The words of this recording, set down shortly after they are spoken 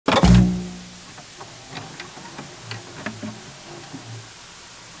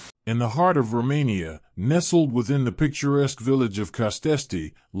In the heart of Romania, nestled within the picturesque village of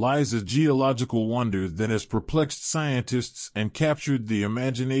Costesti, lies a geological wonder that has perplexed scientists and captured the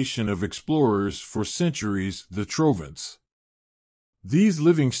imagination of explorers for centuries: the Trovants. These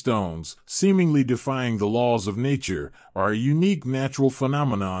living stones, seemingly defying the laws of nature, are a unique natural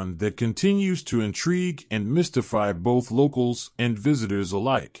phenomenon that continues to intrigue and mystify both locals and visitors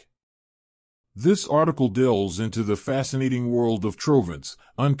alike. This article delves into the fascinating world of Trovants,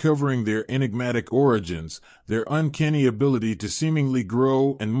 uncovering their enigmatic origins, their uncanny ability to seemingly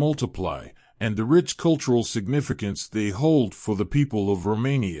grow and multiply, and the rich cultural significance they hold for the people of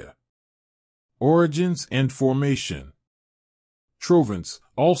Romania. Origins and formation. Trovants,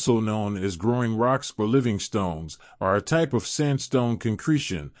 also known as growing rocks or living stones, are a type of sandstone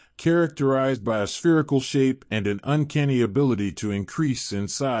concretion characterized by a spherical shape and an uncanny ability to increase in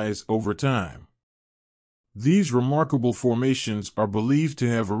size over time. These remarkable formations are believed to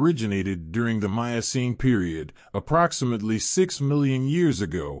have originated during the Miocene period, approximately 6 million years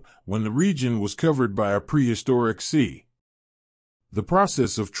ago, when the region was covered by a prehistoric sea. The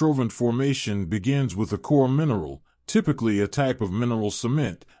process of Trovant formation begins with a core mineral, typically a type of mineral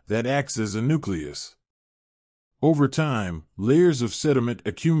cement, that acts as a nucleus. Over time, layers of sediment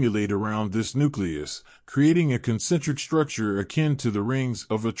accumulate around this nucleus, creating a concentric structure akin to the rings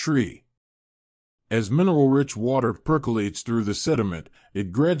of a tree. As mineral-rich water percolates through the sediment,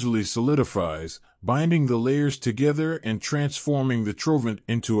 it gradually solidifies, binding the layers together and transforming the Trovant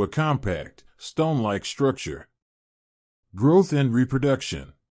into a compact, stone-like structure. Growth and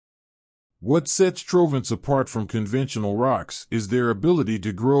reproduction. What sets Trovants apart from conventional rocks is their ability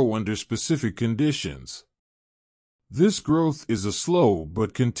to grow under specific conditions. This growth is a slow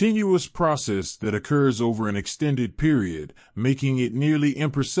but continuous process that occurs over an extended period, making it nearly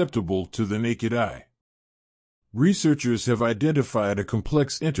imperceptible to the naked eye. Researchers have identified a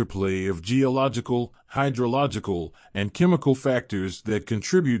complex interplay of geological, hydrological, and chemical factors that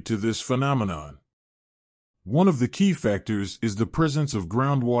contribute to this phenomenon. One of the key factors is the presence of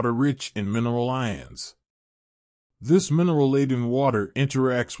groundwater rich in mineral ions. This mineral-laden water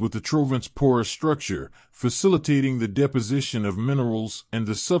interacts with the Trovant's porous structure, facilitating the deposition of minerals and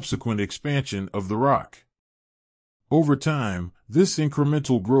the subsequent expansion of the rock. Over time, this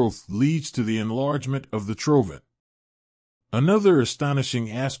incremental growth leads to the enlargement of the Trovant. Another astonishing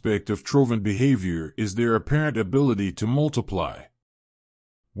aspect of Trovant behavior is their apparent ability to multiply.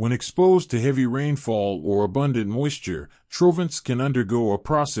 When exposed to heavy rainfall or abundant moisture, Trovants can undergo a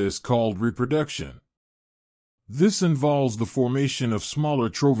process called reproduction. This involves the formation of smaller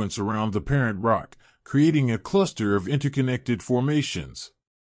Trovants around the parent rock, creating a cluster of interconnected formations.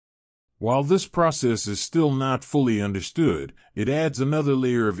 While this process is still not fully understood, it adds another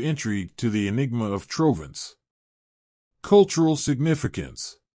layer of intrigue to the enigma of Trovants. Cultural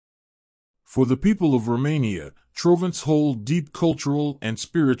significance. For the people of Romania, Trovants hold deep cultural and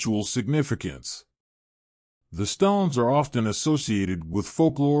spiritual significance. The stones are often associated with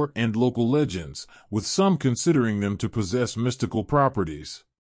folklore and local legends, with some considering them to possess mystical properties.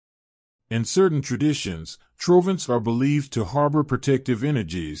 In certain traditions, Trovants are believed to harbor protective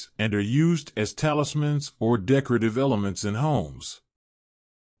energies and are used as talismans or decorative elements in homes.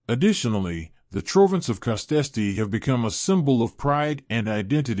 Additionally, the Trovants of Costesti have become a symbol of pride and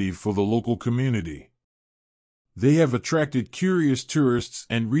identity for the local community. They have attracted curious tourists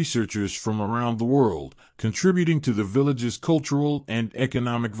and researchers from around the world, contributing to the village's cultural and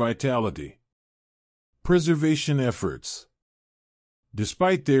economic vitality. Preservation efforts.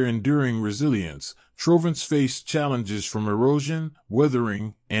 Despite their enduring resilience, Trovants face challenges from erosion,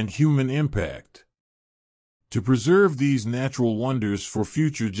 weathering, and human impact. To preserve these natural wonders for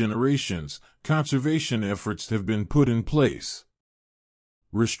future generations, conservation efforts have been put in place.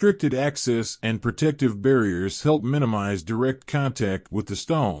 Restricted access and protective barriers help minimize direct contact with the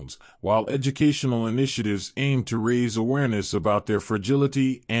stones, while educational initiatives aim to raise awareness about their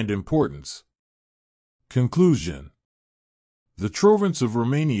fragility and importance. Conclusion. The Trovants of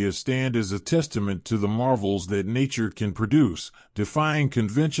Romania stand as a testament to the marvels that nature can produce, defying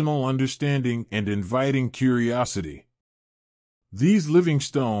conventional understanding and inviting curiosity. These living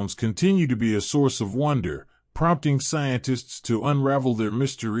stones continue to be a source of wonder, prompting scientists to unravel their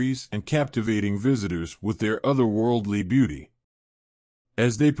mysteries and captivating visitors with their otherworldly beauty.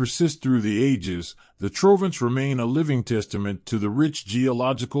 As they persist through the ages, the Trovants remain a living testament to the rich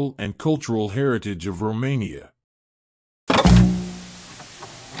geological and cultural heritage of Romania.